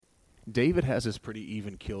David has this pretty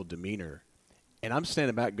even-keeled demeanor, and I'm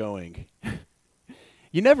standing back going,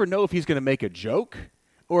 you never know if he's going to make a joke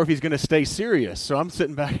or if he's going to stay serious. So I'm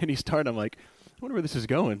sitting back and he's starting, I'm like, I wonder where this is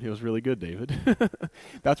going. It was really good, David.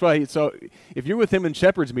 That's why, so if you're with him in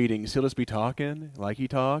shepherds meetings, he'll just be talking like he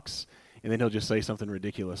talks, and then he'll just say something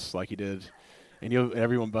ridiculous like he did, and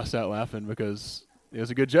everyone busts out laughing because it was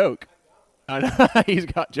a good joke. I know,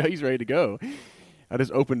 he's ready to go. I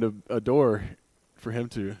just opened a door for him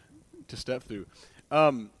to step through.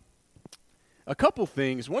 A couple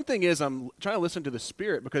things. One thing is I'm trying to listen to the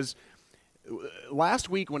Spirit, because last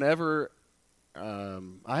week whenever I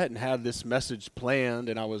hadn't had this message planned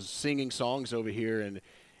and I was singing songs over here, and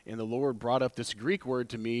the Lord brought up this Greek word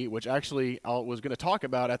to me, which actually I was going to talk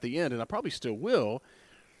about at the end, and I probably still will,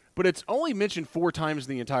 but it's only mentioned 4 times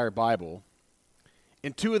in the entire Bible,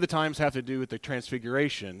 and 2 of the times have to do with the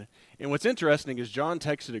Transfiguration. And what's interesting is John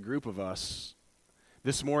texted a group of us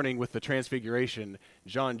this morning with the Transfiguration.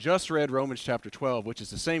 John just read Romans chapter 12, which is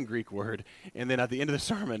the same Greek word, and then at the end of the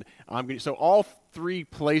sermon, so all 3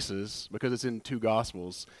 places, because it's in 2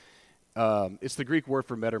 Gospels, it's the Greek word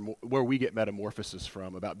for where we get metamorphosis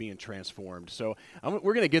from, about being transformed. So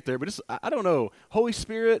we're going to get there, but I don't know. Holy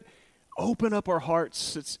Spirit, open up our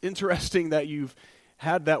hearts. It's interesting that you've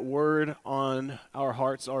had that word on our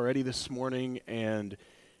hearts already this morning, and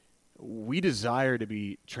we desire to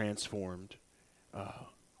be transformed.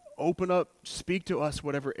 Open up, speak to us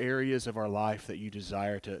whatever areas of our life that you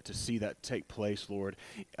desire to see that take place, Lord.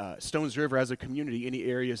 Stones River as a community, any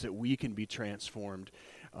areas that we can be transformed,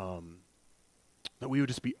 that we would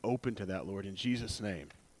just be open to that, Lord, in Jesus' name.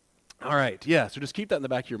 All right, yeah, so just keep that in the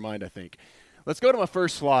back of your mind, I think. Let's go to my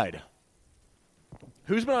first slide.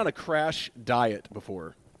 Who's been on a crash diet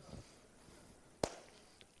before?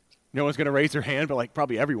 No one's going to raise their hand, but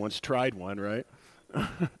probably everyone's tried one, right?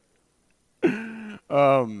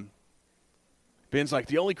 Ben's like,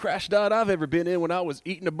 the only crash diet I've ever been in when I was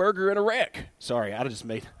eating a burger in a wreck. Sorry, I just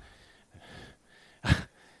made,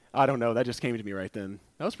 I don't know, that just came to me right then.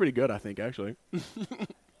 That was pretty good, I think, actually.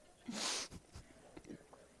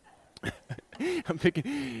 I'm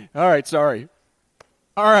picking, all right, sorry.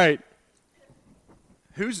 All right.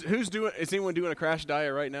 Is anyone doing a crash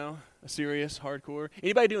diet right now? A serious, hardcore?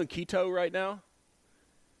 Anybody doing keto right now?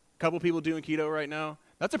 A couple people doing keto right now?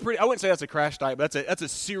 I wouldn't say that's a crash diet, but that's a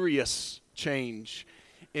serious change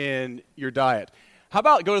in your diet. How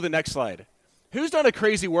about go to the next slide? Who's done a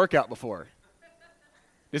crazy workout before?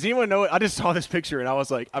 Does anyone know it? I just saw this picture and I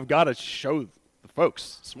was like, I've got to show the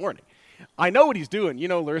folks this morning. I know what he's doing. You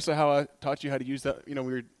know, Larissa, how I taught you how to use that,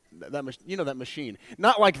 that machine.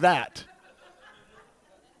 Not like that.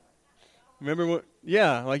 Remember what?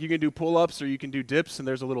 Yeah, like you can do pull-ups or you can do dips, and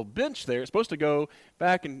there's a little bench there. It's supposed to go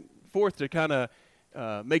back and forth to kind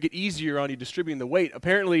of make it easier on you distributing the weight.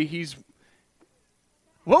 Apparently,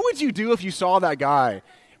 what would you do if you saw that guy?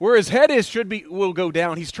 Where his head will go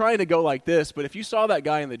down. He's trying to go like this, but if you saw that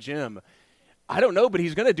guy in the gym, I don't know, but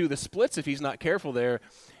he's going to do the splits if he's not careful there.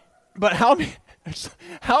 But how many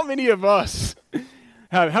of us,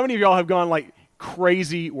 how many of y'all have gone like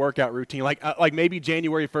crazy workout routine? Like maybe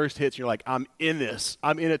January 1st hits, and you're like, I'm in this.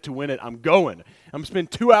 I'm in it to win it. I'm going. I'm going to spend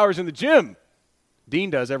 2 hours in the gym. Dean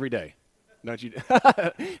does every day. Don't you?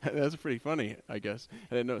 That's pretty funny, I guess.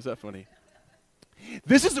 I didn't know it was that funny.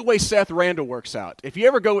 This is the way Seth Randall works out. If you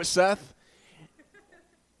ever go with Seth,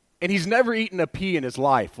 and he's never eaten a pea in his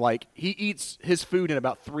life, like he eats his food in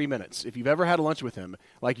about 3 minutes. If you've ever had lunch with him,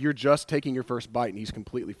 like you're just taking your first bite and he's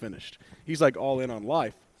completely finished. He's like all in on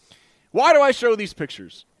life. Why do I show these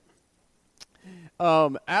pictures?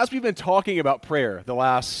 As we've been talking about prayer the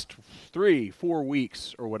last 3-4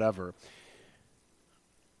 weeks or whatever,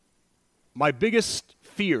 my biggest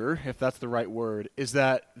fear, if that's the right word, is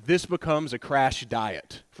that this becomes a crash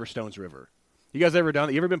diet for Stones River. You guys ever done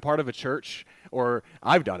it? You ever been part of a church? Or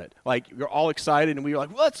I've done it. Like you're all excited and we're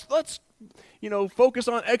like, let's focus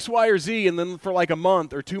on X, Y, or Z, and then for like a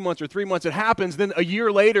month or 2 months or 3 months it happens. Then a year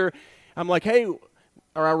later, I'm like, hey,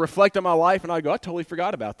 or I reflect on my life and I go, I totally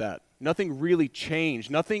forgot about that. Nothing really changed.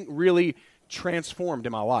 Nothing really transformed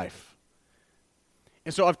in my life.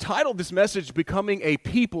 And so I've titled this message, Becoming a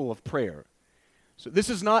People of Prayer. So this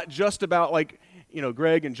is not just about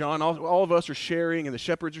Greg and John, all of us are sharing and the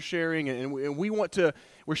shepherds are sharing, and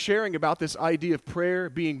we're sharing about this idea of prayer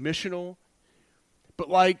being missional.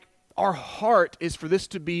 But our heart is for this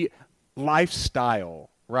to be lifestyle,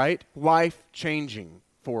 right? Life-changing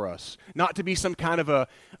for us, not to be some kind of a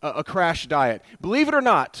crash diet. Believe it or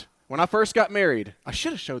not, when I first got married, I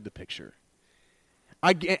should have showed the picture.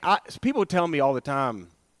 People tell me all the time,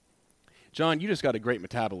 John, you just got a great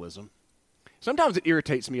metabolism. Sometimes it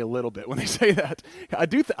irritates me a little bit when they say that. I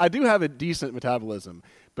do have a decent metabolism,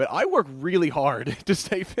 but I work really hard to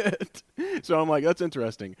stay fit. So I'm like, that's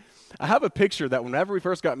interesting. I have a picture that whenever we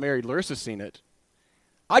first got married, Larissa's seen it.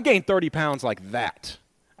 I gained 30 pounds like that.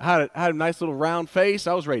 I had a nice little round face.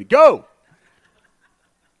 I was ready to go.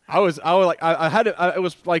 I was like, it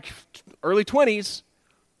was like early 20s,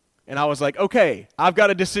 and I was like, okay, I've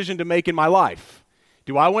got a decision to make in my life.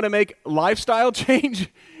 Do I want to make lifestyle change,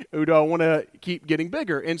 or do I want to keep getting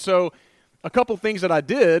bigger? And so a couple things that I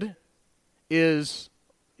did is,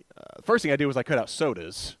 first thing I did was I cut out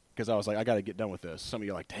sodas, because I was like, I got to get done with this. Some of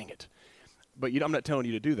you are like, dang it. But I'm not telling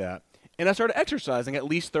you to do that. And I started exercising at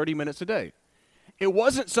least 30 minutes a day. It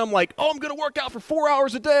wasn't some like, oh, I'm going to work out for 4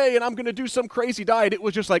 hours a day, and I'm going to do some crazy diet. It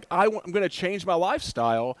was just like, I'm going to change my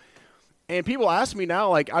lifestyle. And people ask me now,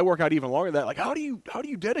 like, I work out even longer than that, like, how do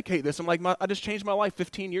you dedicate this? I'm like, I just changed my life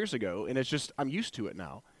 15 years ago, and it's just, I'm used to it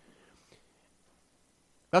now.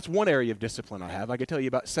 That's one area of discipline I have. I could tell you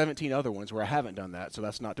about 17 other ones where I haven't done that, so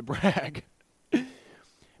that's not to brag.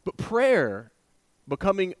 But prayer,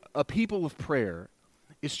 becoming a people of prayer,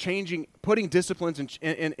 is changing, putting disciplines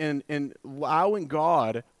and allowing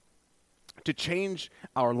God to change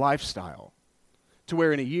our lifestyle to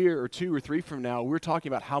where in a year or 2 or 3 from now, we're talking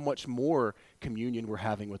about how much more communion we're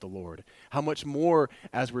having with the Lord, how much more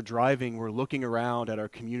as we're driving, we're looking around at our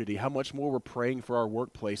community, how much more we're praying for our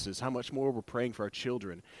workplaces, how much more we're praying for our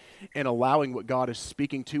children, and allowing what God is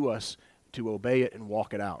speaking to us to obey it and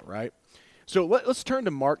walk it out, right? So let's turn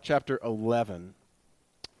to Mark chapter 11.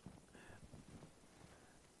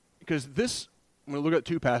 Because this, I'm going to look at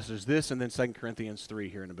 2 passages, this and then 2 Corinthians 3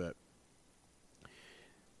 here in a bit.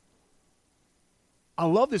 I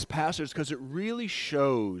love this passage because it really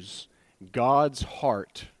shows God's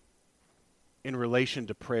heart in relation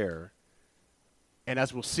to prayer. And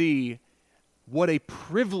as we'll see, what a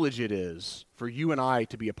privilege it is for you and I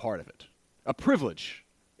to be a part of it. A privilege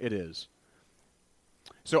it is.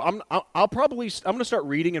 So I'm going to start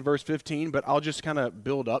reading in verse 15, but I'll just kind of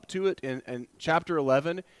build up to it. In chapter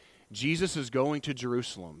 11, Jesus is going to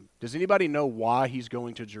Jerusalem. Does anybody know why he's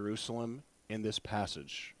going to Jerusalem in this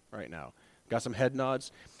passage right now? Got some head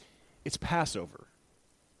nods? It's Passover.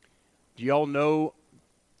 Do you all know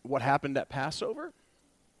what happened at Passover?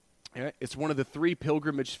 Yeah, it's one of the 3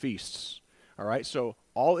 pilgrimage feasts. All right, so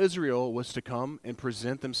all Israel was to come and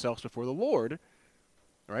present themselves before the Lord,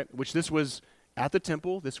 all right, which this was at the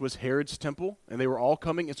temple. This was Herod's temple, and they were all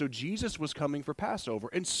coming. And so Jesus was coming for Passover.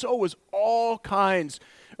 And so was all kinds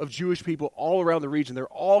of Jewish people all around the region. They're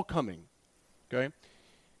all coming, okay?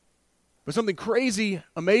 But something crazy,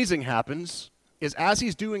 amazing happens is as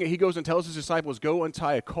he's doing it, he goes and tells his disciples, go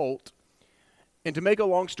untie a colt. And to make a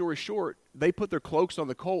long story short, they put their cloaks on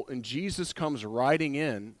the colt, and Jesus comes riding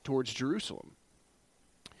in towards Jerusalem.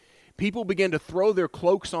 People begin to throw their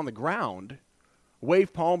cloaks on the ground,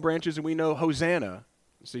 wave palm branches, and we know Hosanna.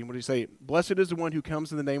 See, what do you say? Blessed is the one who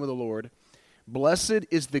comes in the name of the Lord. Blessed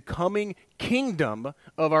is the coming kingdom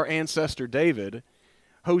of our ancestor David.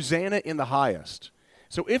 Hosanna in the highest.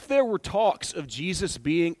 So if there were talks of Jesus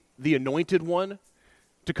being the anointed one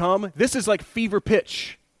to come, this is like fever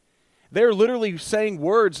pitch. They're literally saying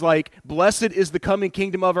words like, blessed is the coming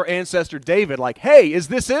kingdom of our ancestor David. Like, hey, is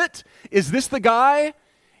this it? Is this the guy?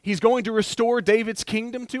 He's going to restore David's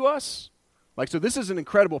kingdom to us? Like, so this is an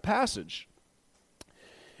incredible passage.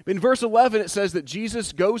 In verse 11, it says that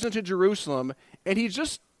Jesus goes into Jerusalem, and he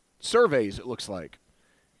just surveys, it looks like.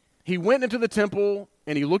 He went into the temple,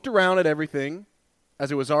 and he looked around at everything.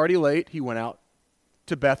 As it was already late, he went out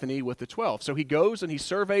to Bethany with the 12. So he goes and he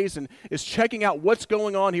surveys and is checking out what's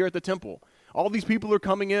going on here at the temple. All these people are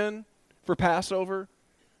coming in for Passover.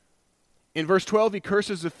 In verse 12, he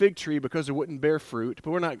curses the fig tree because it wouldn't bear fruit.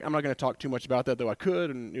 But I'm not going to talk too much about that, though I could,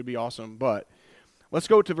 and it would be awesome. But let's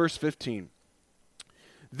go to verse 15.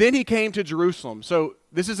 Then he came to Jerusalem. So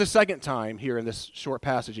this is the second time here in this short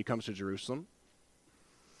passage he comes to Jerusalem.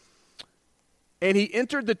 And he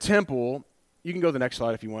entered the temple. You can go to the next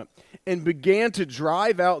slide if you want. And began to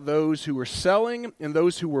drive out those who were selling and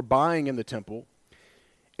those who were buying in the temple.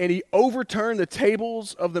 And he overturned the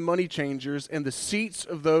tables of the money changers and the seats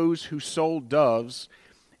of those who sold doves.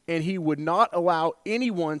 And he would not allow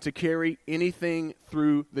anyone to carry anything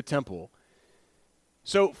through the temple.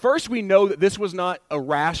 So first we know that this was not a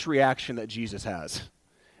rash reaction that Jesus has.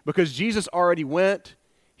 Because Jesus already went,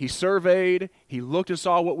 he surveyed, he looked and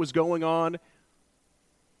saw what was going on.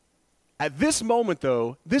 At this moment,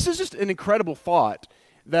 though, this is just an incredible thought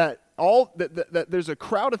that there's a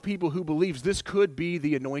crowd of people who believes this could be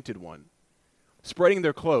the anointed one, spreading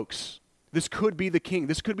their cloaks. This could be the king.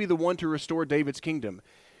 This could be the one to restore David's kingdom.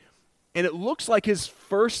 And it looks like his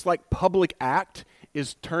first public act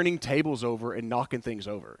is turning tables over and knocking things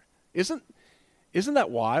over. Isn't that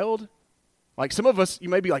wild? Like some of us, you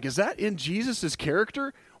may be like, is that in Jesus'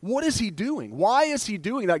 character? What is he doing? Why is he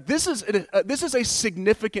doing that? This is a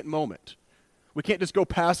significant moment. We can't just go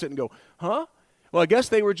past it and go, huh? Well, I guess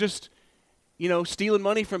they were just, stealing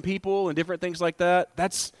money from people and different things like that.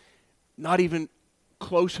 That's not even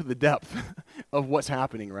close to the depth of what's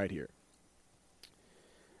happening right here.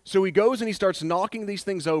 So he goes and he starts knocking these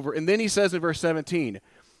things over, and then he says in verse 17,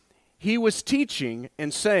 he was teaching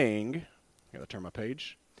and saying, I gotta turn my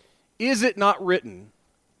page, is it not written,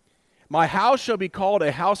 my house shall be called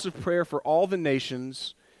a house of prayer for all the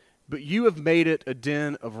nations, but you have made it a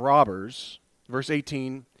den of robbers. Verse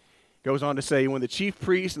 18 goes on to say, when the chief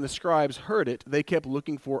priests and the scribes heard it, they kept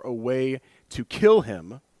looking for a way to kill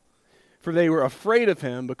him, for they were afraid of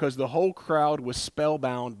him because the whole crowd was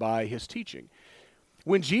spellbound by his teaching.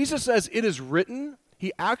 When Jesus says it is written,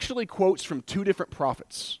 he actually quotes from two different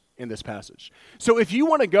prophets in this passage. So if we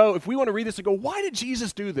want to read this and go, why did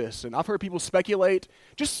Jesus do this? And I've heard people speculate,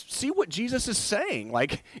 just see what Jesus is saying.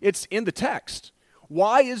 Like, it's in the text.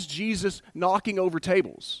 Why is Jesus knocking over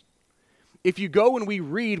tables? If you go and we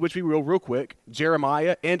read, which we will real quick,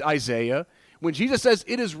 Jeremiah and Isaiah, when Jesus says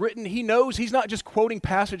it is written, he knows he's not just quoting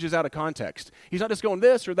passages out of context. He's not just going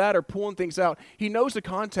this or that or pulling things out. He knows the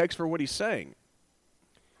context for what he's saying.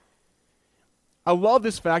 I love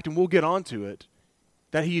this fact, and we'll get onto it,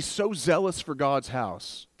 that he's so zealous for God's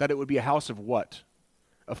house, that it would be a house of what?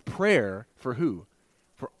 Of prayer for who?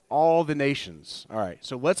 For all the nations. All right,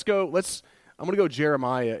 so I'm going to go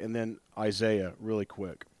Jeremiah and then Isaiah really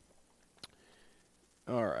quick.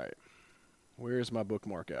 All right, where's my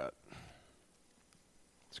bookmark at?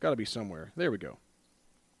 It's got to be somewhere. There we go.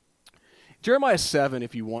 Jeremiah 7,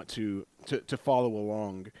 if you want to follow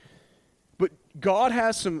along. But God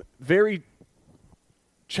has some very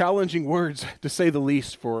challenging words, to say the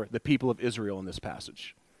least, for the people of Israel in this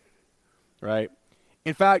passage, right?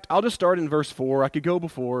 In fact, I'll just start in verse 4. I could go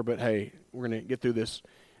before, but hey, we're going to get through this.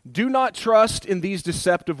 Do not trust in these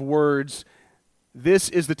deceptive words. This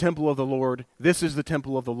is the temple of the Lord. This is the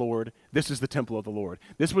temple of the Lord. This is the temple of the Lord.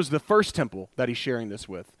 This was the first temple that he's sharing this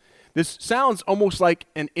with. This sounds almost like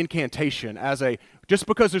an incantation, just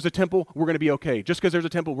because there's a temple, we're going to be okay. Just because there's a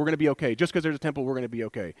temple, we're going to be okay. Just because there's a temple, we're going to be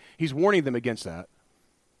okay. He's warning them against that.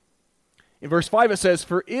 In verse 5 it says,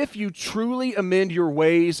 for if you truly amend your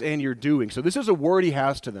ways and your doing. So this is a word he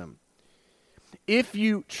has to them. If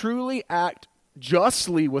you truly act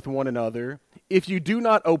justly with one another, if you do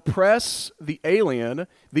not oppress the alien,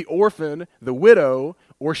 the orphan, the widow,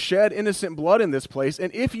 or shed innocent blood in this place,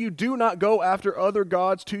 and if you do not go after other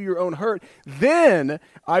gods to your own hurt, then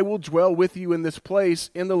I will dwell with you in this place,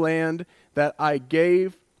 in the land that I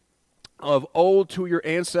gave of old to your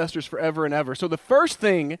ancestors forever and ever. So the first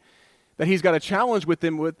thing that he's got a challenge with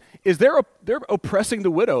them with is they're oppressing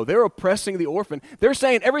the widow. They're oppressing the orphan. They're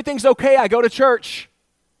saying, everything's okay, I go to church.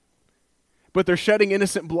 But they're shedding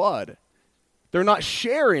innocent blood. They're not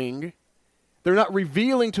sharing. They're not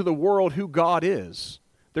revealing to the world who God is.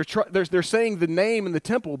 They're saying the name in the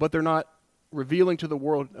temple, but they're not revealing to the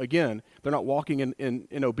world, again, they're not walking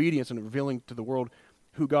in obedience and revealing to the world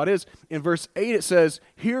who God is. In verse 8 it says,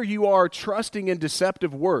 here you are trusting in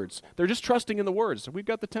deceptive words. They're just trusting in the words. So we've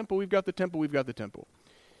got the temple, we've got the temple, we've got the temple.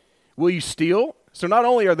 Will you steal? So not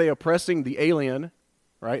only are they oppressing the alien,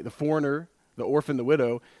 right, the foreigner, the orphan, the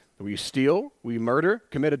widow, will you steal? Will you murder,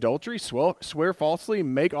 commit adultery, swear falsely,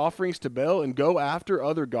 make offerings to Baal, and go after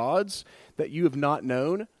other gods that you have not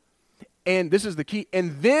known? And this is the key.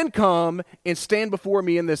 And then come and stand before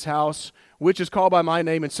me in this house, which is called by my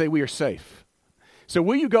name, and say we are safe. So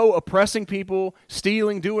will you go oppressing people,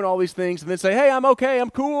 stealing, doing all these things, and then say, hey, I'm okay, I'm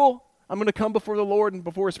cool. I'm going to come before the Lord and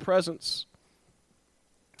before his presence.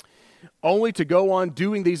 Only to go on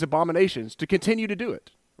doing these abominations, to continue to do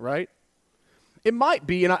it, right? It might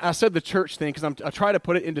be, and I said the church thing because I try to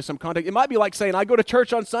put it into some context. It might be like saying, I go to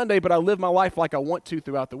church on Sunday, but I live my life like I want to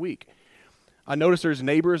throughout the week. I notice there's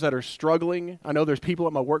neighbors that are struggling. I know there's people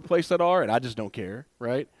at my workplace that are, and I just don't care,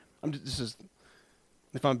 right?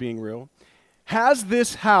 If I'm being real. Has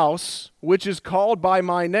this house, which is called by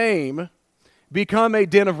my name, become a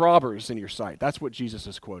den of robbers in your sight? That's what Jesus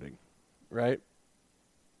is quoting, right?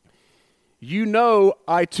 You know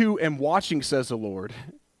I too am watching, says the Lord.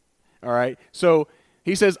 All right? So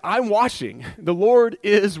he says, I'm watching. The Lord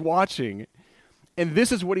is watching. And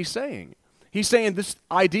this is what he's saying. He's saying this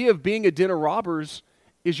idea of being a den of robbers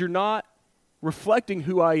is you're not reflecting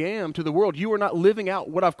who I am to the world. You are not living out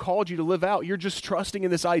what I've called you to live out. You're just trusting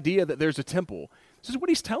in this idea that there's a temple. This is what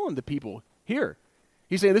he's telling the people here.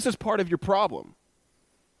 He's saying this is part of your problem.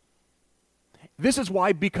 This is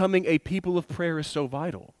why becoming a people of prayer is so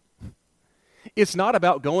vital. It's not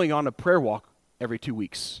about going on a prayer walk every 2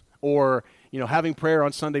 weeks or, having prayer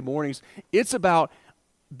on Sunday mornings. It's about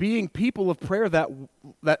being people of prayer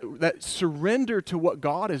that surrender to what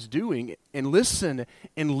God is doing and listen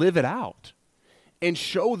and live it out and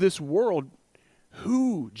show this world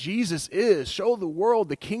who Jesus is. Show the world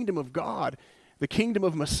the kingdom of God, the kingdom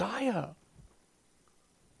of Messiah.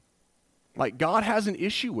 Like, God has an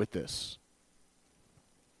issue with this.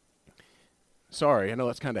 Sorry, I know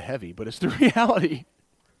that's kind of heavy, but it's the reality.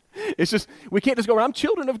 It's just, we can't just go around, I'm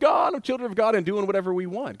children of God, and doing whatever we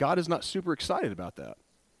want. God is not super excited about that.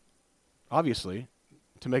 Obviously,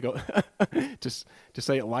 to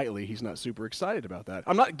say it lightly, he's not super excited about that.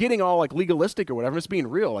 I'm not getting all like legalistic or whatever. I'm just being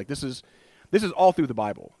real. Like, this is all through the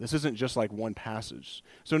Bible. This isn't just like one passage.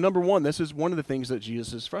 So number one, this is one of the things that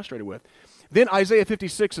Jesus is frustrated with. Then Isaiah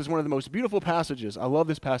 56 is one of the most beautiful passages. I love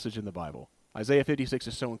this passage in the Bible. Isaiah 56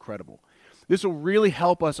 is so incredible. This will really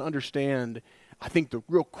help us understand, I think, the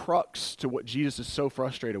real crux to what Jesus is so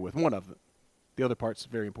frustrated with. One of them. The other part's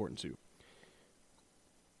very important too.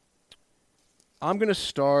 I'm going to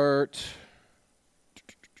start.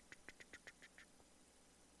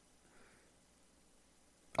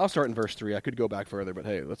 I'll start in verse 3. I could go back further, but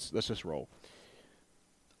hey, let's just roll.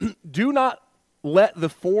 Do not let the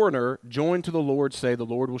foreigner join to the Lord, say, the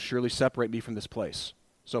Lord will surely separate me from this place.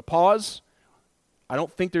 So pause. I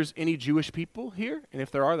don't think there's any Jewish people here, and if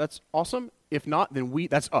there are, that's awesome. If not, then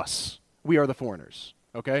that's us. We are the foreigners,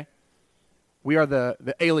 okay? We are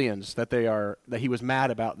the aliens that he was mad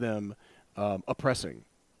about them oppressing.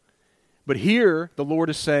 But here, the Lord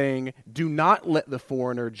is saying, do not let the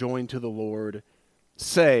foreigner join to the Lord,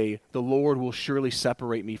 say, the Lord will surely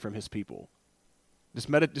separate me from his people.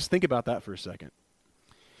 Just think about that for a second.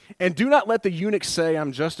 And do not let the eunuch say,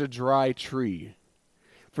 I'm just a dry tree.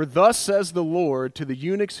 For thus says the Lord to the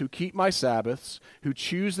eunuchs who keep my Sabbaths, who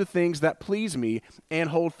choose the things that please me, and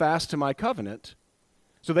hold fast to my covenant.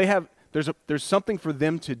 So there's something for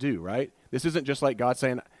them to do, right? This isn't just like God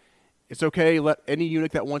saying, it's okay, let any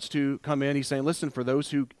eunuch that wants to come in. He's saying, listen, for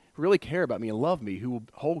those who really care about me and love me, who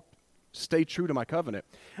will stay true to my covenant,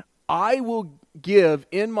 I will give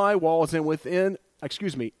in my walls and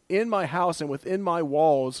in my house and within my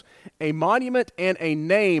walls a monument and a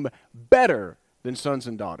name better than sons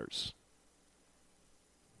and daughters.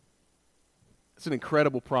 It's an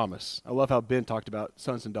incredible promise. I love how Ben talked about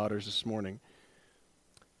sons and daughters this morning.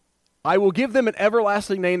 I will give them an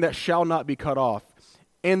everlasting name that shall not be cut off.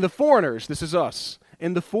 And the foreigners, this is us,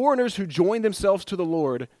 and the foreigners who join themselves to the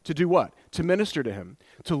Lord to do what? To minister to him,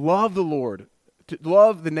 to love the Lord, to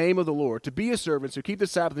love the name of the Lord, to be his servants, to keep the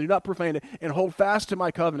Sabbath, do not profane it, and hold fast to my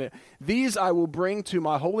covenant. These I will bring to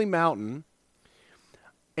my holy mountain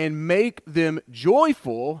and make them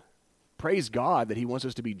joyful. Praise God that he wants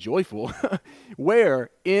us to be joyful. Where?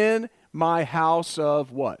 In my house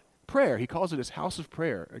of what? Prayer. He calls it his house of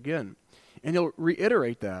prayer again. And he'll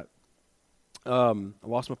reiterate that. I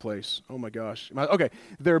lost my place. Oh my gosh. Okay.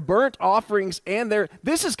 Their burnt offerings and their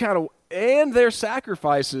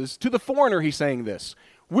sacrifices to the foreigner, he's saying this,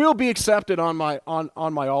 will be accepted on my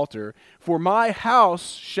altar. For my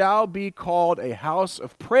house shall be called a house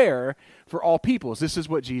of prayer for all peoples. This is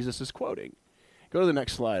what Jesus is quoting. Go to the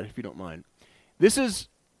next slide, if you don't mind. This is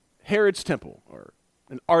Herod's temple, or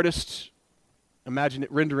an artist's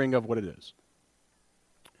rendering of what it is.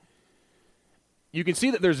 You can see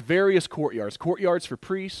that there's various courtyards. Courtyards for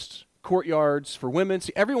priests, courtyards for women.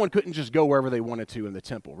 See, everyone couldn't just go wherever they wanted to in the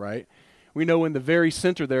temple, right? We know in the very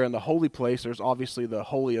center there, in the holy place, there's obviously the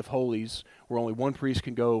Holy of Holies, where only one priest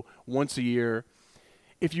can go once a year.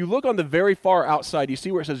 If you look on the very far outside, you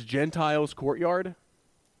see where it says Gentiles courtyard?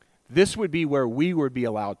 This would be where we would be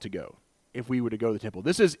allowed to go if we were to go to the temple.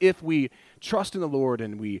 This is if we trust in the Lord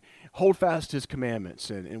and we hold fast his commandments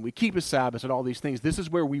and we keep his Sabbaths and all these things. This is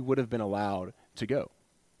where we would have been allowed to go.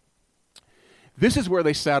 This is where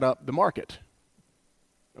they set up the market.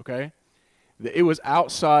 Okay? It was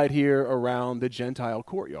outside here around the Gentile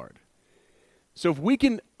courtyard. So if we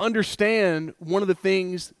can understand one of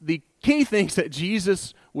the key things that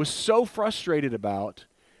Jesus was so frustrated about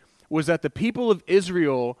was that the people of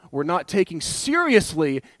Israel were not taking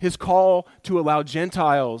seriously his call to allow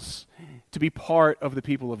Gentiles to be part of the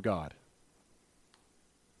people of God.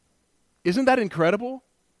 Isn't that incredible?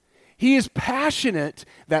 He is passionate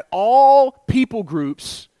that all people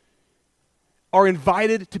groups are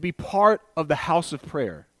invited to be part of the house of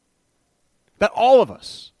prayer. That all of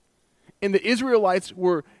us. And the Israelites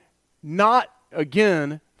were not,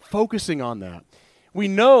 again, focusing on that. We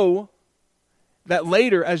know that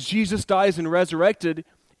later, as Jesus dies and resurrected,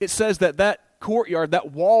 it says that courtyard,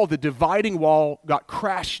 that wall, the dividing wall, got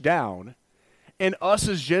crashed down, and us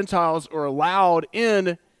as Gentiles are allowed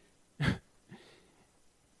in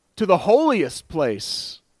to the holiest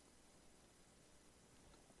place.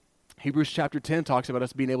 Hebrews chapter 10 talks about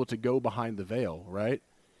us being able to go behind the veil, right?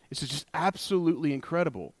 It's just absolutely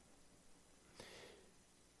incredible.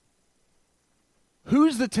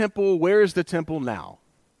 Who's the temple? Where is the temple now?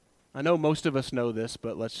 I know most of us know this,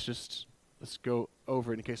 but let's go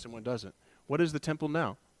over it in case someone doesn't. What is the temple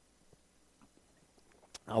now?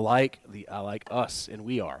 I like us, and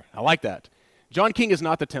we are. I like that. John King is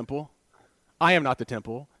not the temple. I am not the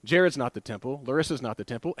temple. Jared's not the temple. Larissa's not the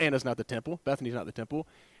temple. Anna's not the temple. Bethany's not the temple.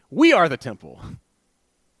 We are the temple.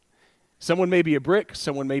 Someone may be a brick.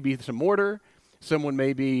 Someone may be some mortar. Someone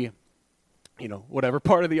may be, whatever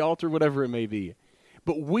part of the altar, whatever it may be.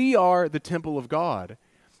 But we are the temple of God.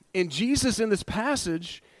 And Jesus in this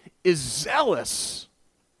passage is zealous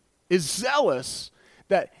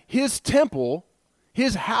that his temple,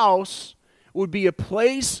 his house, would be a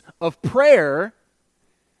place of prayer,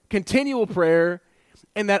 continual prayer,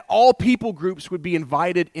 and that all people groups would be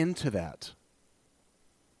invited into that.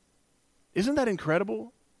 Isn't that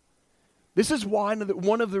incredible? This is one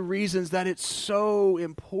of the reasons that it's so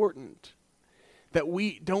important that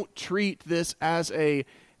we don't treat this as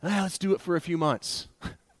let's do it for a few months.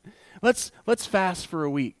 Let's fast for a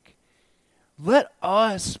week. Let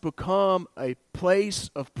us become a place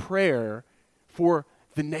of prayer for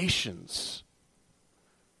the nations.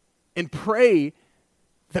 And pray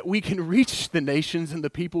that we can reach the nations and the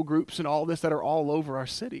people groups and all this that are all over our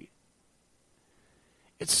city.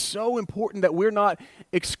 It's so important that we're not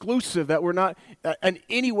exclusive, that we're not in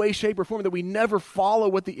any way, shape, or form, that we never follow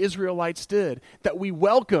what the Israelites did, that we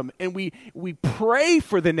welcome and we pray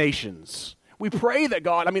for the nations. We pray that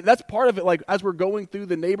God, that's part of it, like as we're going through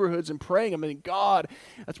the neighborhoods and praying, God,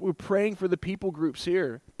 we're praying for the people groups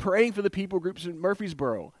here, praying for the people groups in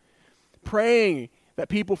Murfreesboro, praying that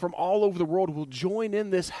people from all over the world will join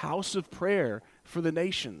in this house of prayer for the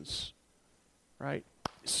nations, right?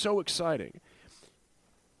 It's so exciting.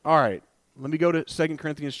 All right, let me go to 2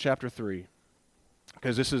 Corinthians chapter 3,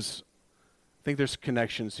 because I think there's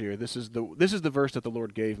connections here. This is the verse that the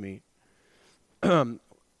Lord gave me.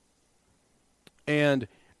 And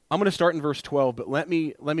I'm going to start in verse 12, but let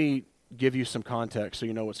me give you some context so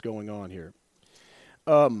you know what's going on here.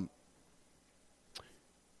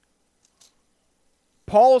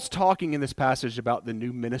 Paul's talking in this passage about the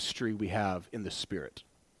new ministry we have in the Spirit,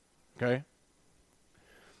 okay?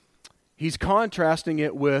 He's contrasting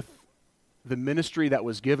it with the ministry that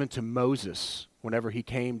was given to Moses whenever he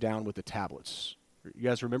came down with the tablets. You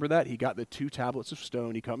guys remember that? He got the 2 tablets of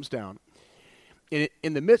stone. He comes down.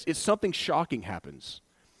 In the midst, something shocking happens.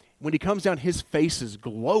 When he comes down, his face is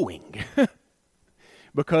glowing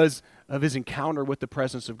because of his encounter with the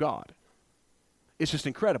presence of God. It's just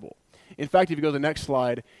incredible. In fact, if you go to the next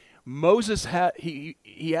slide, Moses had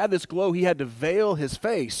this glow. He had to veil his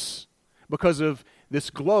face because of this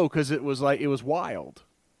glow, because it was wild.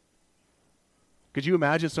 Could you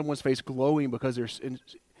imagine someone's face glowing because they're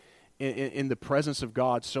in the presence of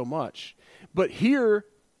God so much? But here,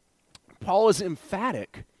 Paul is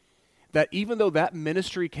emphatic that even though that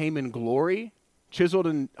ministry came in glory, chiseled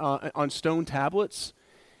on stone tablets,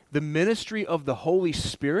 the ministry of the Holy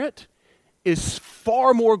Spirit is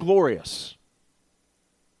far more glorious.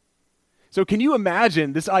 So can you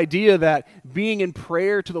imagine this idea that being in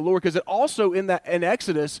prayer to the Lord, because it also in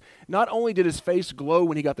Exodus, not only did his face glow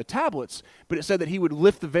when he got the tablets, but it said that he would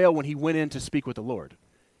lift the veil when he went in to speak with the Lord.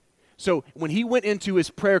 So when he went into his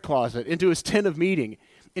prayer closet, into his tent of meeting,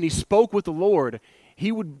 and he spoke with the Lord,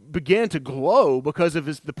 he would begin to glow because of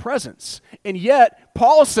the presence. And yet,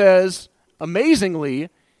 Paul says, amazingly,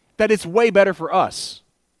 that it's way better for us.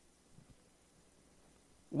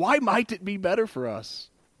 Why might it be better for us?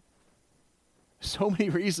 So many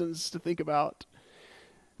reasons to think about.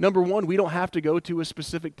 Number one, we don't have to go to a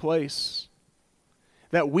specific place.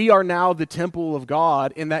 That we are now the temple of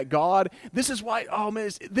God, and that God, this is why,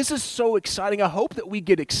 this is so exciting. I hope that we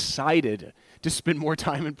get excited to spend more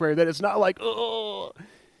time in prayer. That it's not like,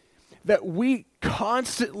 that we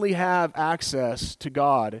constantly have access to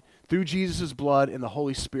God through Jesus' blood and the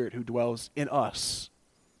Holy Spirit who dwells in us.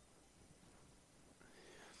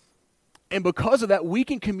 And because of that, we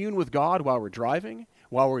can commune with God while we're driving,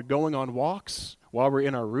 while we're going on walks, while we're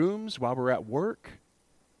in our rooms, while we're at work.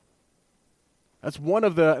 That's one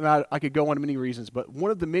of the, and I could go on many reasons, but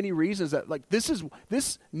one of the many reasons that,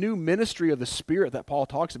 this new ministry of the Spirit that Paul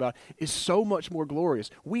talks about is so much more glorious.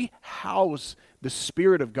 We house the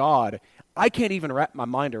Spirit of God. I can't even wrap my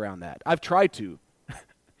mind around that. I've tried to.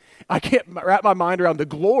 I can't wrap my mind around the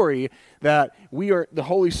glory that the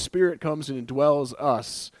Holy Spirit comes and indwells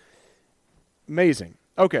us. Amazing.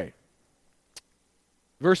 Okay.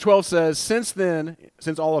 Verse 12 says,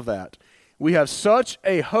 since all of that, we have such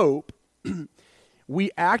a hope,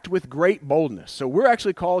 we act with great boldness. So we're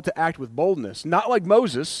actually called to act with boldness, not like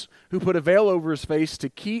Moses, who put a veil over his face to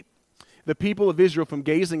keep the people of Israel from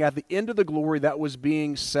gazing at the end of the glory that was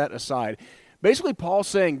being set aside. Basically, Paul's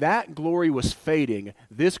saying that glory was fading.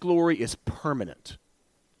 This glory is permanent.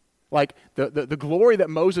 Like the glory that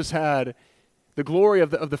Moses had, the glory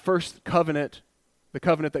of the first covenant, the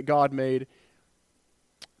covenant that God made,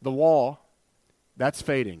 the law, that's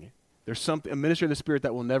fading. There's a ministry of the Spirit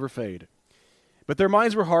that will never fade. But their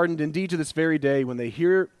minds were hardened. Indeed, to this very day, when they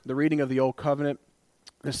hear the reading of the old covenant,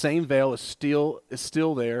 the same veil is still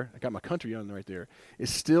there. I got my country on right there. Is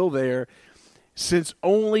still there, since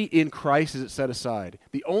only in Christ is it set aside.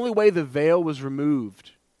 The only way the veil was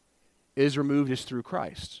removed is through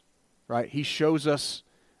Christ, right? He shows us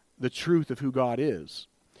the truth of who God is.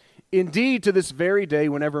 Indeed, to this very day,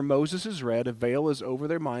 whenever Moses is read, a veil is over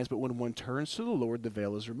their minds, but when one turns to the Lord, the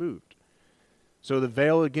veil is removed. So the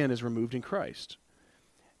veil, again, is removed in Christ.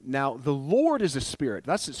 Now, the Lord is a spirit.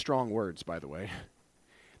 That's strong words, by the way.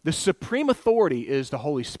 The supreme authority is the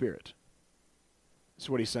Holy Spirit. That's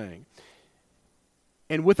what he's saying.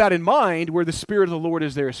 And with that in mind, where the Spirit of the Lord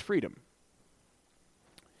is, there is freedom.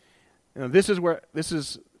 Now, this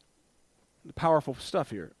is powerful stuff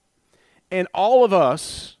here. And all of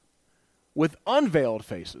us with unveiled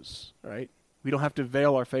faces, right? We don't have to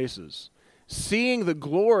veil our faces. Seeing the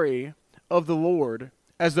glory of the Lord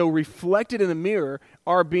as though reflected in a mirror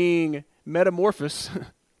are being metamorphosed,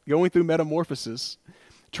 going through metamorphosis,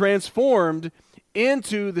 transformed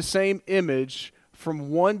into the same image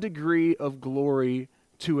from one degree of glory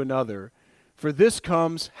to another. For this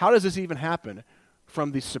comes, how does this even happen?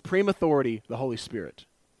 From the supreme authority, the Holy Spirit.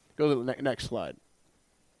 Go to the next slide.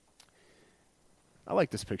 I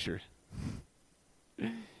like this picture.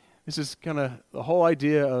 This is kind of the whole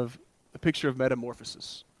idea of a picture of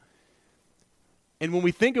metamorphosis. And when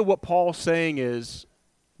we think of what Paul's saying is,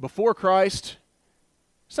 before Christ,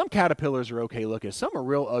 some caterpillars are okay looking. Some are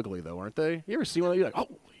real ugly, though, aren't they? You ever see one of those? You're like,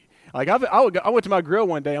 oh. Like I went to my grill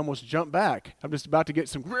one day, I almost jumped back. I'm just about to get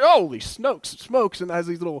some, holy smokes, and it has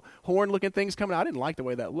these little horn-looking things coming out. I didn't like the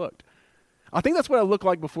way that looked. I think that's what I looked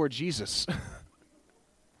like before Jesus.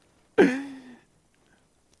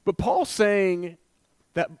 But Paul's saying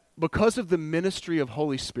that because of the ministry of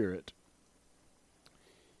Holy Spirit,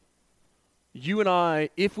 you and I,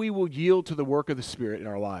 if we will yield to the work of the Spirit in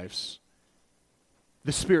our lives,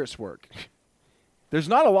 the Spirit's work, there's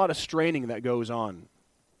not a lot of straining that goes on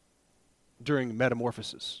during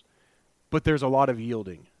metamorphosis, but there's a lot of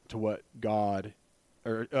yielding to what God,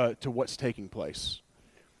 or to what's taking place.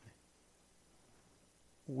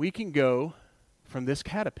 We can go from this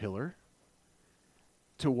caterpillar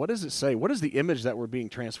to, what does it say? What is the image that we're being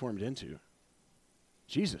transformed into?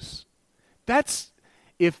 Jesus. That's,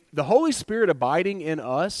 if the Holy Spirit abiding in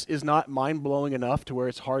us is not mind-blowing enough to where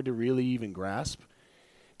it's hard to really even grasp,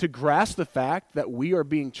 to grasp the fact that we are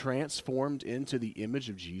being transformed into the image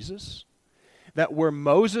of Jesus, that where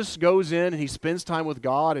Moses goes in and he spends time with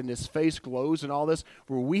God and his face glows and all this,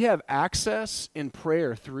 where we have access in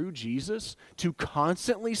prayer through Jesus to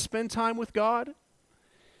constantly spend time with God,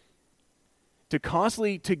 to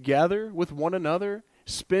constantly together with one another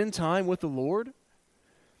spend time with the Lord.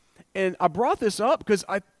 And I brought this up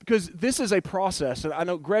because this is a process, and I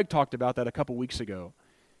know Greg talked about that a couple weeks ago.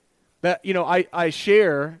 That, I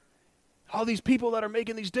share all these people that are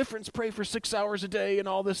making these difference pray for 6 hours a day and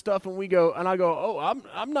all this stuff, and I go, oh,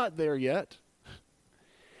 I'm not there yet.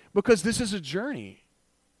 Because this is a journey,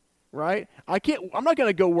 right? I'm not going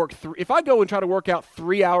to go work if I go and try to work out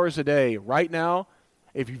 3 hours a day right now,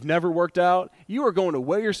 if you've never worked out, you are going to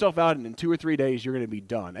wear yourself out, and in 2 or 3 days, you're going to be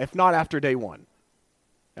done. If not after day one.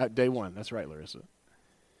 At day one, that's right, Larissa.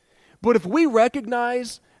 But if we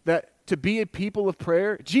recognize that to be a people of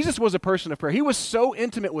prayer, Jesus was a person of prayer. He was so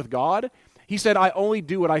intimate with God, he said, I only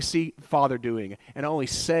do what I see the Father doing, and I only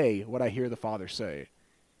say what I hear the Father say.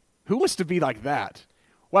 Who wants to be like that?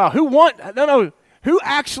 Wow, who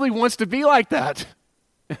actually wants to be like that?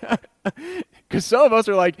 Because some of us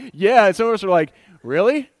are like, yeah, and some of us are like,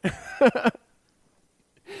 really?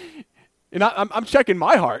 And I'm checking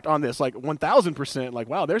my heart on this, like 1,000%. Like,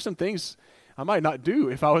 wow, there's some things I might not do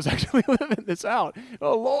if I was actually living this out.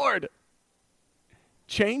 Oh, Lord,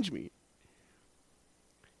 change me.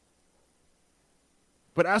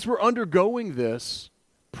 But as we're undergoing this,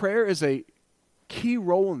 prayer is a key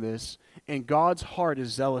role in this, and God's heart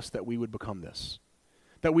is zealous that we would become this.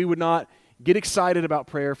 That we would not get excited about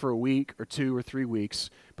prayer for a week or 2 or 3 weeks,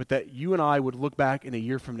 but that you and I would look back in a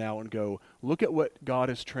year from now and go, look at what God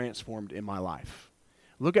has transformed in my life.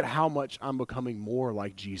 Look at how much I'm becoming more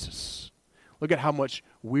like Jesus. Look at how much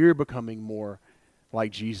we're becoming more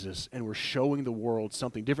like Jesus, and we're showing the world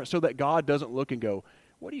something different so that God doesn't look and go,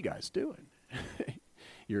 what are you guys doing?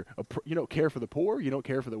 You don't care for the poor, you don't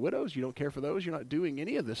care for the widows, you don't care for those, you're not doing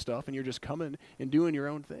any of this stuff, and you're just coming and doing your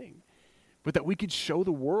own thing. But that we could show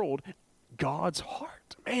the world God's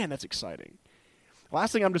heart. Man, that's exciting.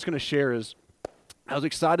 Last thing I'm just going to share is I was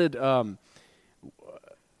excited about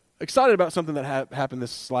something that happened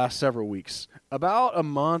this last several weeks. About a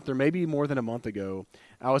month or maybe more than a month ago,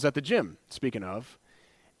 I was at the gym, speaking of,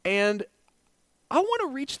 and I want to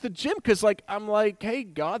reach the gym because I'm like, hey,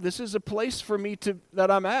 God, this is a place for me that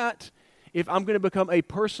I'm at. If I'm going to become a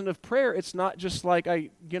person of prayer, it's not just like I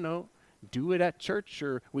do it at church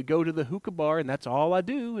or we go to the hookah bar and that's all I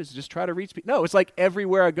do is just try to reach people. No, it's like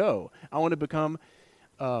everywhere I go. I want to become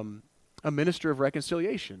a minister of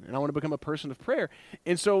reconciliation, and I want to become a person of prayer.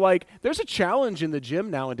 And so there's a challenge in the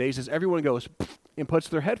gym nowadays as everyone goes and puts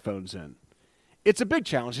their headphones in. It's a big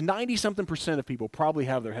challenge. 90-something% of people probably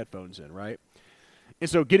have their headphones in, right? And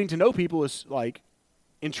so getting to know people is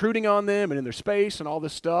intruding on them and in their space and all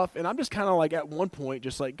this stuff. And I'm just kind of at one point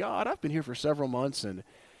just God, I've been here for several months and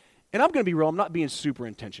I'm going to be real. I'm not being super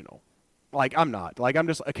intentional. I'm not. I'm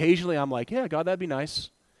just occasionally I'm yeah, God, that'd be nice.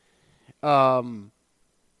 Yeah,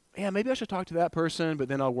 maybe I should talk to that person, but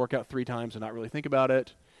then I'll work out 3 times and not really think about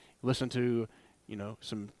it. Listen to,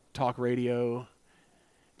 some talk radio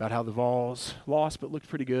about how the Vols lost but looked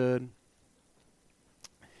pretty good.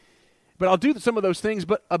 But I'll do some of those things.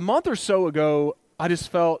 But a month or so ago, I just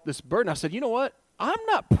felt this burden. I said, you know what? I'm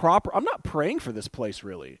not praying for this place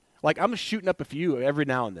really. I'm shooting up a few every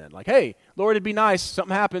now and then. Hey, Lord, it'd be nice.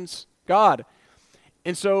 Something happens. God.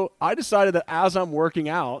 And so I decided that as I'm working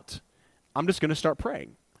out, I'm just going to start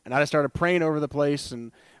praying. And I just started praying over the place.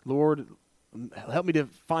 And Lord, help me to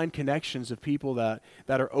find connections of people that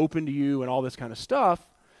are open to you and all this kind of stuff.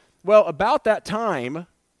 Well, about that time,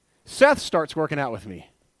 Seth starts working out with me.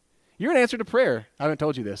 You're an answer to prayer. I haven't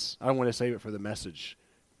told you this. I don't want to save it for the message.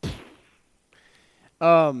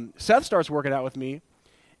 Seth starts working out with me,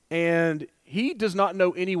 and he does not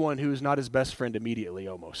know anyone who is not his best friend immediately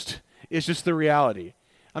almost. It's just the reality.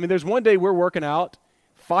 I mean, there's one day we're working out,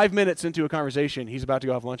 5 minutes into a conversation, he's about to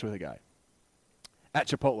go have lunch with a guy at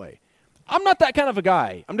Chipotle. I'm not that kind of a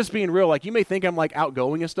guy. I'm just being real. You may think I'm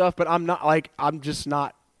outgoing and stuff, but I'm not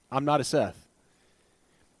I'm not a Seth.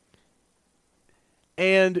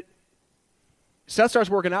 And Seth starts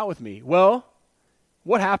working out with me. Well,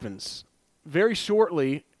 what happens? Very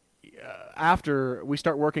shortly after we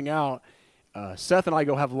start working out, Seth and I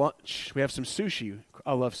go have lunch. We have some sushi.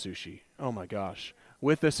 I love sushi. Oh, my gosh.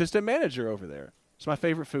 With the assistant manager over there. It's my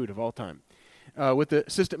favorite food of all time. With the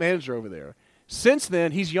assistant manager over there. Since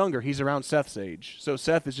then, he's younger. He's around Seth's age. So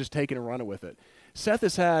Seth is just taking a run with it. Seth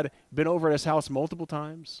has been over at his house multiple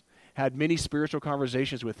times. Had many spiritual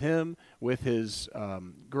conversations with him, with his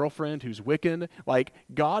girlfriend who's Wiccan.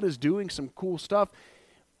 God is doing some cool stuff.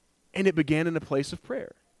 And it began in a place of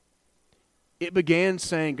prayer. It began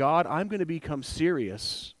saying, God, I'm going to become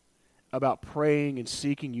serious about praying and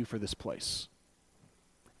seeking you for this place.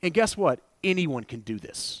 And guess what? Anyone can do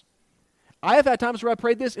this. I have had times where I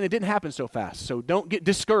prayed this and it didn't happen so fast. So don't get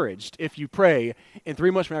discouraged if you pray and 3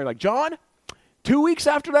 months from now you're like, John, 2 weeks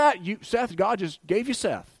after that, Seth, God just gave you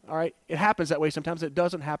Seth. All right? It happens that way sometimes. It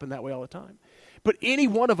doesn't happen that way all the time. But any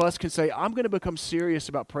one of us can say, I'm going to become serious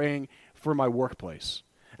about praying for my workplace.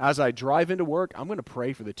 As I drive into work, I'm going to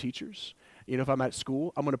pray for the teachers. If I'm at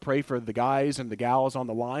school, I'm going to pray for the guys and the gals on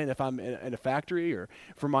the line if I'm in a factory, or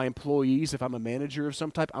for my employees if I'm a manager of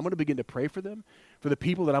some type. I'm going to begin to pray for them, for the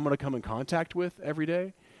people that I'm going to come in contact with every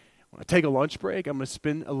day. When I take a lunch break, I'm going to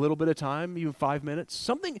spend a little bit of time, even 5 minutes,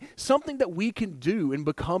 something that we can do and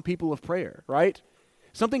become people of prayer, right?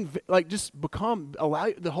 Something allow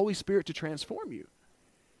the Holy Spirit to transform you.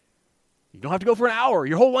 You don't have to go for an hour,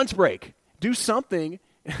 your whole lunch break. Do something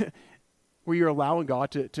where you're allowing God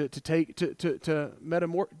to take you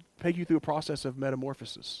through a process of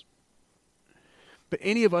metamorphosis. But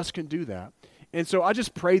any of us can do that. And so I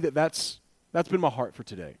just pray that's been my heart for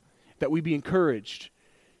today, that we be encouraged,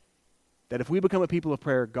 that if we become a people of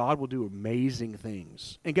prayer, God will do amazing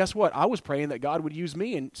things. And guess what? I was praying that God would use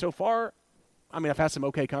me, and so far, I've had some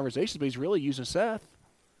okay conversations, but he's really using Seth.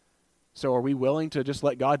 So are we willing to just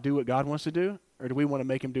let God do what God wants to do? Or do we want to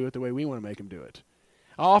make him do it the way we want to make him do it?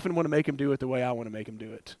 I often want to make him do it the way I want to make him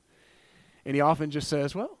do it. And he often just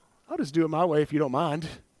says, well, I'll just do it my way if you don't mind.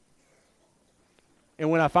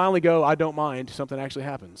 And when I finally go, I don't mind, something actually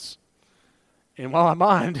happens. And while I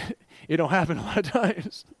mind, it don't happen a lot of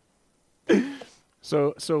times.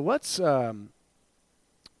 So let's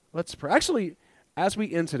pray. Actually, as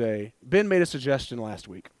we end today, Ben made a suggestion last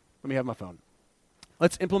week. Let me have my phone.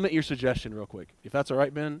 Let's implement your suggestion real quick, if that's all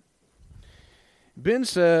right, Ben. Ben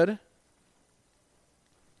said,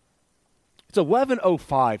 it's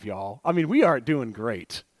 11:05, y'all. I mean, we are doing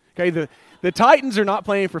great. Okay, the Titans are not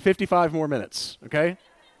playing for 55 more minutes, okay?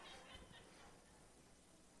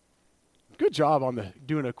 Good job on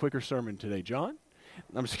doing a quicker sermon today, John.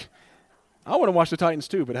 I want to watch the Titans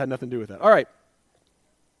too, but it had nothing to do with that. All right.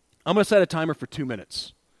 I'm going to set a timer for 2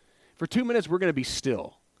 minutes. For 2 minutes, we're going to be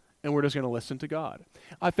still, and we're just going to listen to God.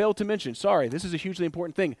 I failed to mention, this is a hugely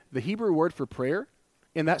important thing. The Hebrew word for prayer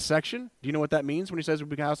in that section, do you know what that means when he says we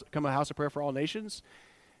become a house of prayer for all nations?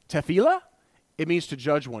 Tefillah, it means to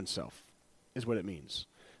judge oneself, is what it means.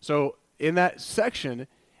 So in that section,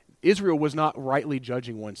 Israel was not rightly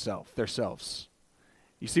judging themselves.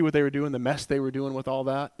 You see what they were doing, the mess they were doing with all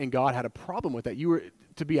that, and God had a problem with that. You were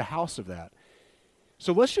to be a house of that.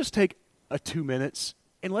 So let's just take 2 minutes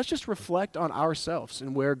and let's just reflect on ourselves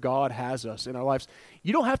and where God has us in our lives.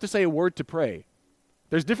 You don't have to say a word to pray.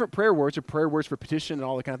 There's different prayer words or prayer words for petition and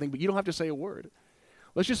all that kind of thing, but you don't have to say a word.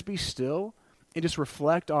 Let's just be still and just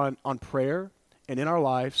reflect on prayer and in our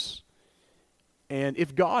lives. And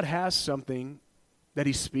if God has something that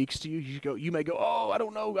he speaks to you, you may go, I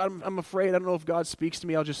don't know, I'm afraid, I don't know if God speaks to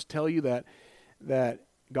me. I'll just tell you that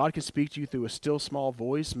God can speak to you through a still small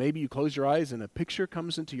voice. Maybe you close your eyes and a picture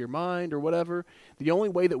comes into your mind or whatever. The only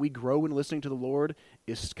way that we grow in listening to the Lord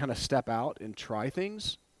is to kind of step out and try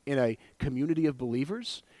things in a community of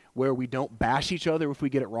believers where we don't bash each other if we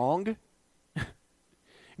get it wrong.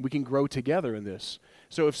 We can grow together in this.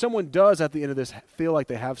 So if someone does at the end of this feel like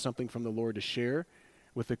they have something from the Lord to share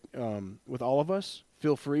with all of us,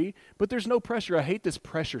 feel free. But there's no pressure. I hate this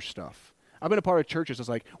pressure stuff. I've been a part of churches that's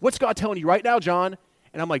like, what's God telling you right now, John?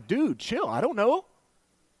 And I'm like, dude, chill. I don't know.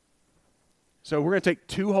 So we're going to take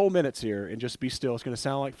 2 whole minutes here and just be still. It's going to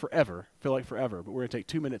sound like forever, feel like forever. But we're going to take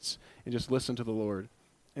 2 minutes and just listen to the Lord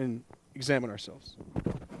and examine ourselves.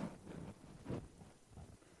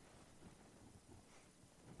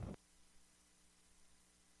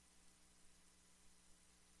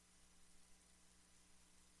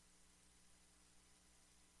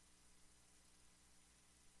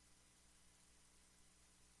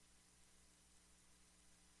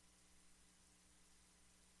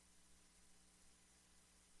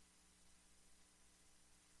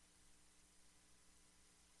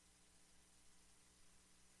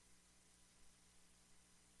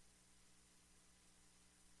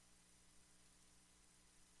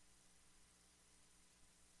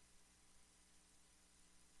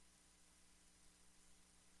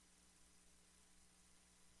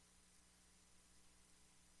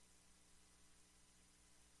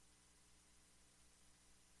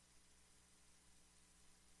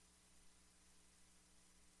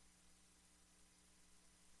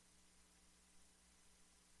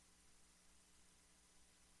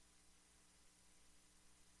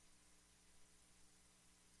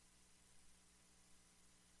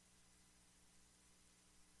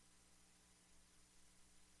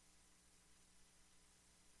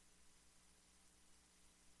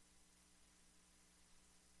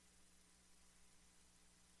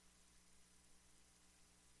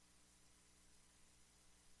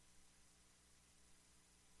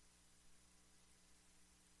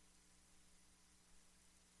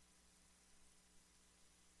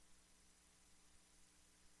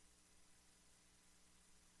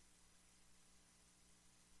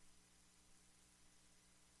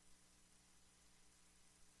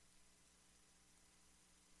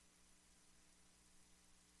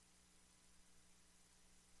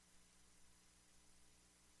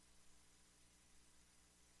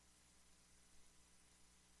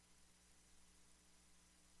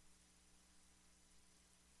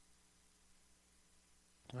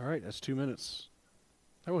 All right, that's 2 minutes.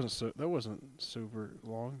 That wasn't super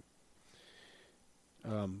long.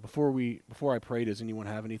 Before I pray, does anyone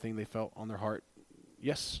have anything they felt on their heart?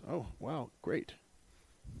 Yes. Oh, wow, great.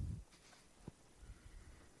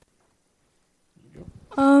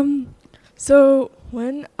 So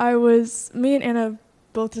when me and Anna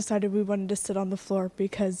both decided we wanted to sit on the floor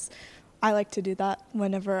because I like to do that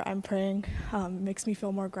whenever I'm praying. It makes me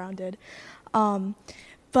feel more grounded.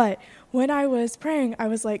 But when I was praying, I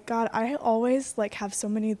was like, God, I always have so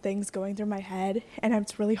many things going through my head, and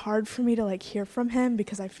it's really hard for me to hear from him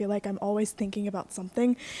because I feel like I'm always thinking about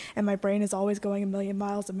something, and my brain is always going a million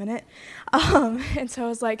miles a minute. And so I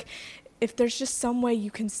was like, if there's just some way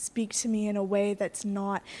you can speak to me in a way that's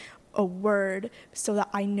not a word so that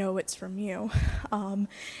I know it's from you.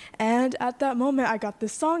 And at that moment, I got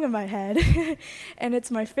this song in my head, and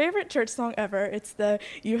it's my favorite church song ever. It's the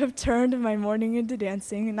 "You Have Turned My Morning Into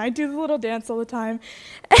Dancing," and I do the little dance all the time.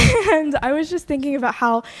 And I was just thinking about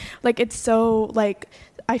how, like, it's so, like,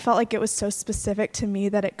 I felt like it was so specific to me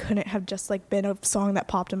that it couldn't have just like been a song that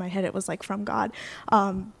popped in my head. It was like from God.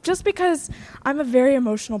 Just because I'm a very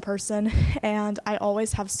emotional person and I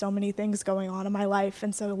always have so many things going on in my life.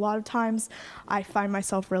 And so a lot of times I find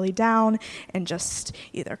myself really down and just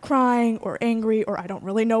either crying or angry, or I don't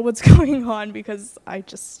really know what's going on because I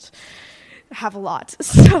just have a lot.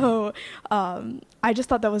 So I just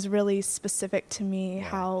thought that was really specific to me,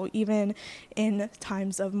 how even in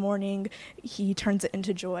times of mourning, he turns it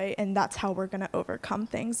into joy, and that's how we're going to overcome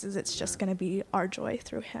things, is it's just going to be our joy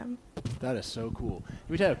through him. That is so cool.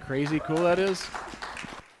 You know how crazy cool that is?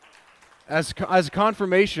 As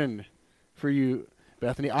confirmation for you,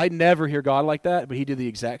 Bethany, I never hear God like that, but he did the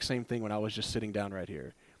exact same thing when I was just sitting down right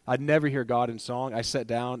here. I'd never hear God in song. I sat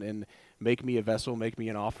down and make me a vessel, make me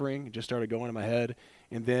an offering. It just started going in my head.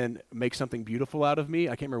 And then make something beautiful out of me.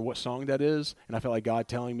 I can't remember what song that is. And I felt like God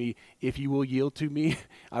telling me, if you will yield to me,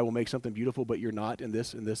 I will make something beautiful, but you're not in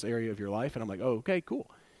this area of your life. And I'm like, oh, okay, cool.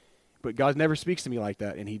 But God never speaks to me like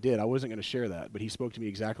that, and he did. I wasn't going to share that, but he spoke to me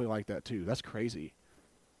exactly like that too. That's crazy.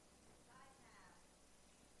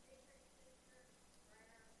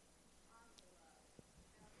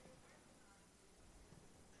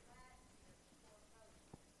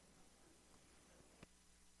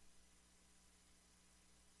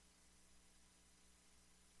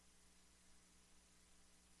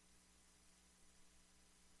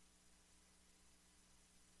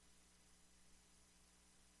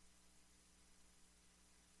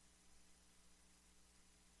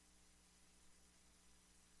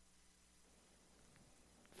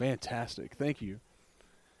 Fantastic. Thank you.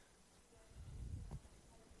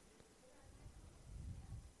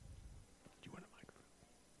 Do you want a microphone?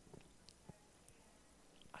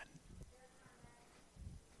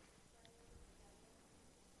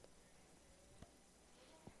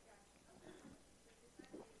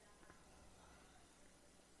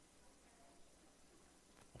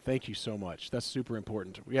 Thank you so much. That's super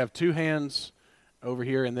important. We have 2 hands over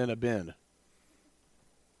here and then a bin.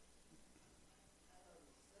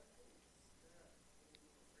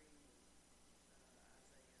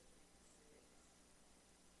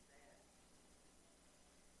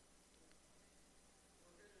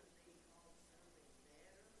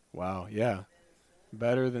 Wow, yeah.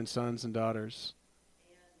 Better than sons and daughters.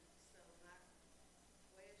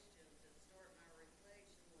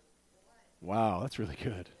 Wow, that's really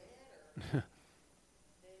good.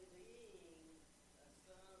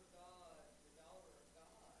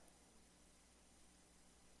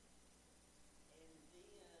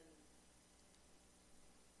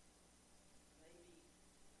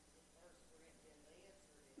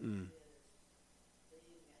 Mm.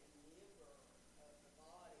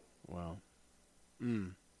 Wow.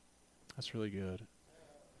 Mm. That's really good.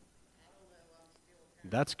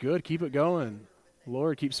 That's good. Keep it going.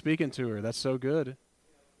 Lord, keep speaking to her. That's so good.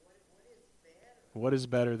 What is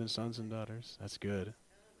better than sons and daughters? That's good.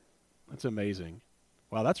 That's amazing.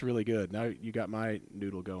 Wow, that's really good. Now you got my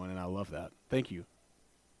noodle going, and I love that. Thank you.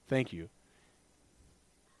 Thank you.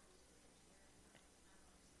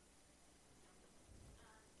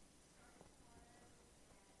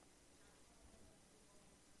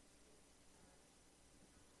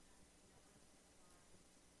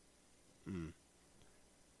 Mm.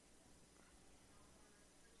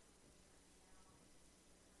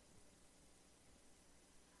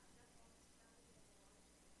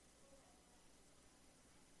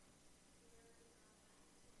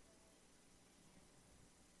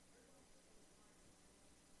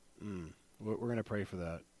 Mm. We're going to pray for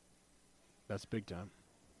that. That's big time.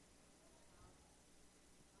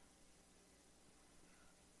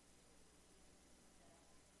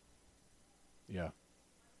 Yeah.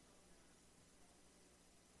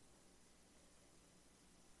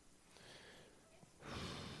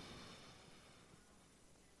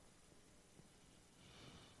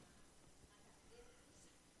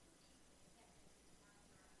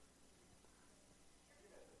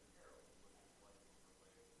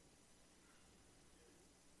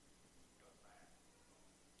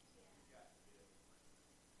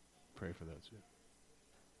 Pray for that too.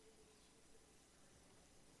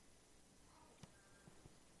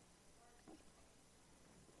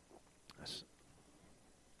 Yes.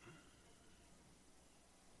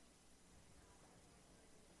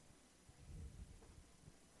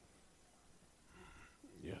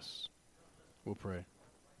 Yes. We'll pray.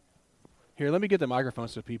 Here, let me get the microphone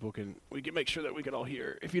so we can make sure that we can all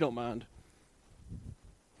hear, if you don't mind.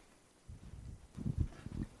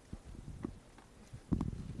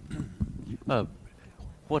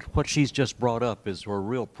 What she's just brought up is a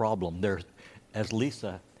real problem. There, as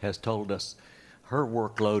Lisa has told us, her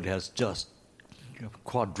workload has just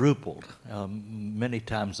quadrupled many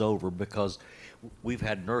times over because we've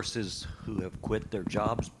had nurses who have quit their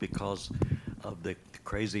jobs because of the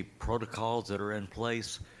crazy protocols that are in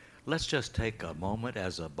place. Let's just take a moment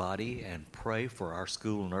as a body and pray for our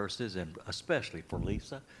school nurses, and especially for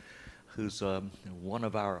Lisa, who's one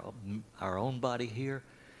of our own body here,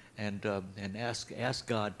 and ask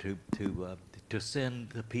God to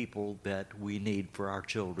send the people that we need for our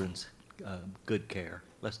children's good care.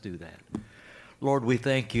 Let's do that. Lord, we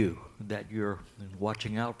thank you that you're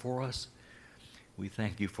watching out for us. We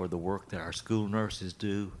thank you for the work that our school nurses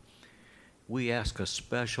do. We ask a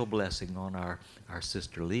special blessing on our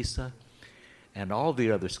sister Lisa and all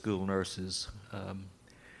the other school nurses.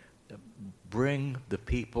 Bring the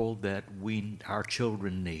people that our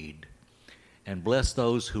children need, and bless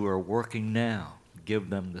those who are working now. Give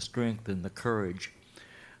them the strength and the courage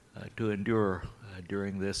to endure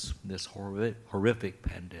during this horrific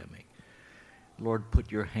pandemic. Lord,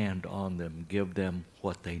 put your hand on them. Give them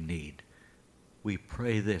what they need. We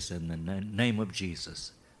pray this in the name of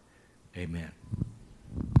Jesus. Amen.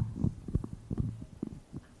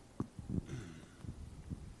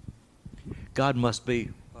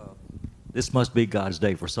 This must be God's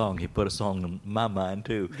day for song. He put a song in my mind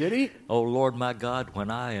too. Did he? Oh Lord my God,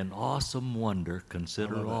 when I in awesome wonder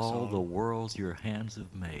consider all song. the worlds your hands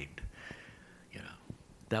have made. You know,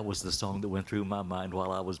 that was the song that went through my mind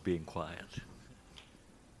while I was being quiet.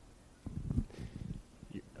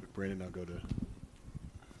 Brandon, I'll go to...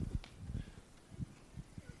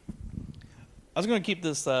 I was going to keep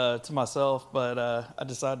this to myself, but I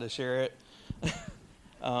decided to share it.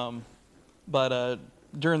 But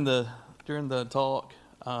during the talk,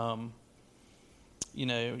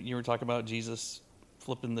 you were talking about Jesus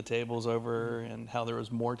flipping the tables over and how there was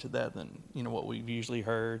more to that than what we've usually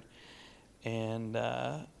heard, and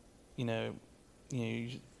I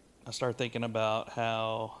started thinking about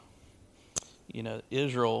how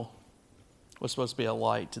Israel was supposed to be a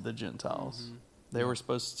light to the Gentiles. Mm-hmm. They were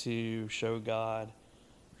supposed to show God,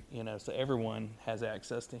 so everyone has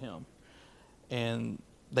access to him. And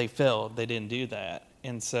they failed. They didn't do that.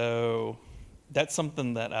 And so that's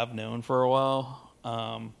something that I've known for a while.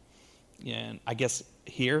 And I guess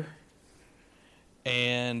here.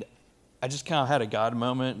 And I just kind of had a God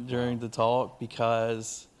moment during the talk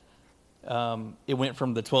because it went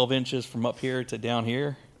from the 12 inches from up here to down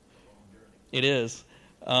here. It is.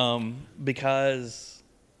 Because,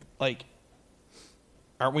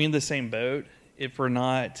 aren't we in the same boat if we're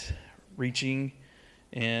not reaching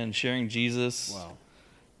and sharing Jesus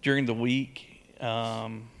during the week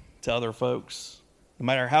to other folks, no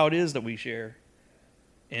matter how it is that we share,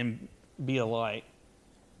 and be a light?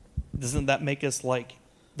 Doesn't that make us like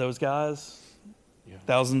those guys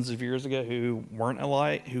thousands of years ago who weren't a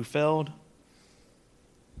light, who failed?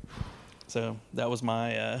 So that was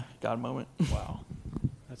my God moment. Wow.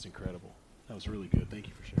 That's incredible. That was really good. Thank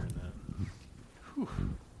you for sharing that. Whew.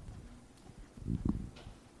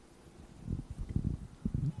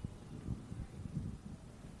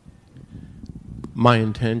 My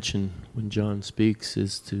intention when John speaks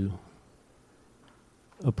is to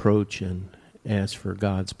approach and ask for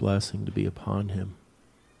God's blessing to be upon him.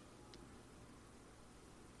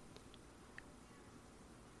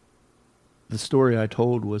 The story I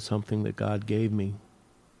told was something that God gave me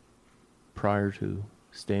prior to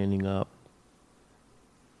standing up.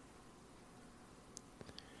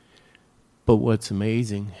 But what's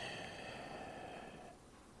amazing,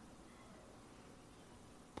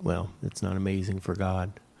 well, it's not amazing for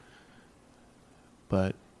God,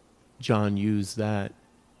 but John used that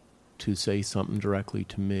to say something directly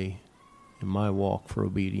to me in my walk for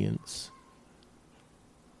obedience.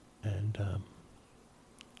 And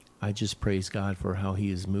I just praise God for how he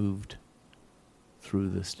has moved through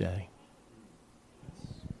this day.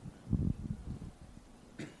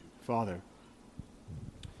 Father,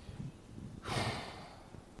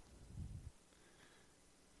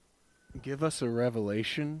 give us a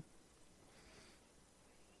revelation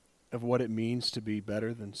of what it means to be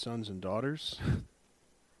better than sons and daughters.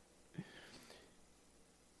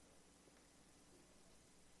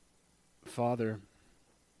 Father,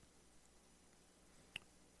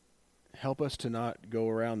 help us to not go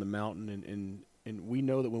around the mountain, and we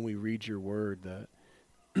know that when we read your word that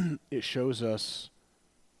it shows us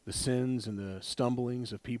the sins and the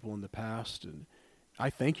stumblings of people in the past, I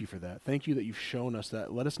thank you for that. Thank you that you've shown us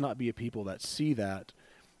that. Let us not be a people that see that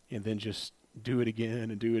and then just do it again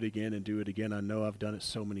and do it again and do it again. I know I've done it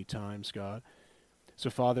so many times, God. So,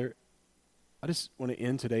 Father, I just want to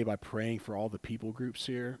end today by praying for all the people groups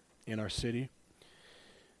here in our city.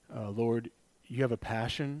 Lord, you have a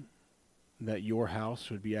passion that your house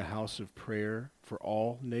would be a house of prayer for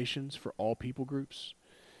all nations, for all people groups.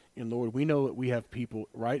 And Lord, we know that we have people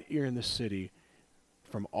right here in this city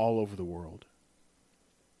from all over the world.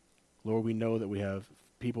 Lord, we know that we have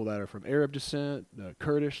people that are from Arab descent,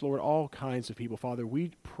 Kurdish, Lord, all kinds of people. Father,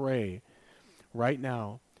 we pray right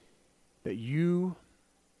now that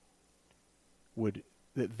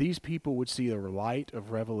that these people would see the light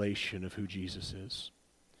of revelation of who Jesus is.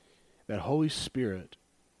 That Holy Spirit,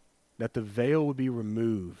 that the veil would be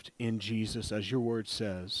removed in Jesus, as your word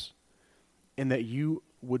says, and that you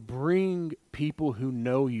would bring people who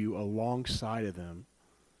know you alongside of them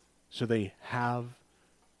so they have,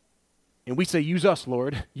 and we say, use us,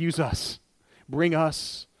 Lord, use us. Bring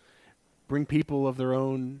people of their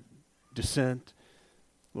own descent,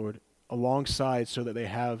 Lord, alongside so that they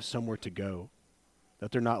have somewhere to go,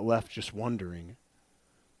 that they're not left just wondering,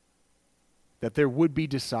 that there would be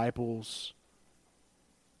disciples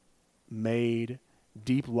made,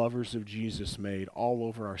 deep lovers of Jesus made all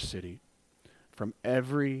over our city, from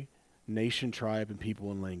every nation, tribe, and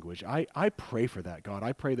people and language. I pray for that, God.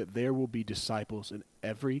 I pray that there will be disciples in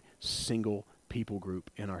every single people group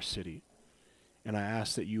in our city. And I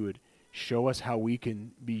ask that you would show us how we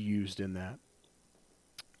can be used in that.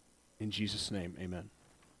 In Jesus' name, amen.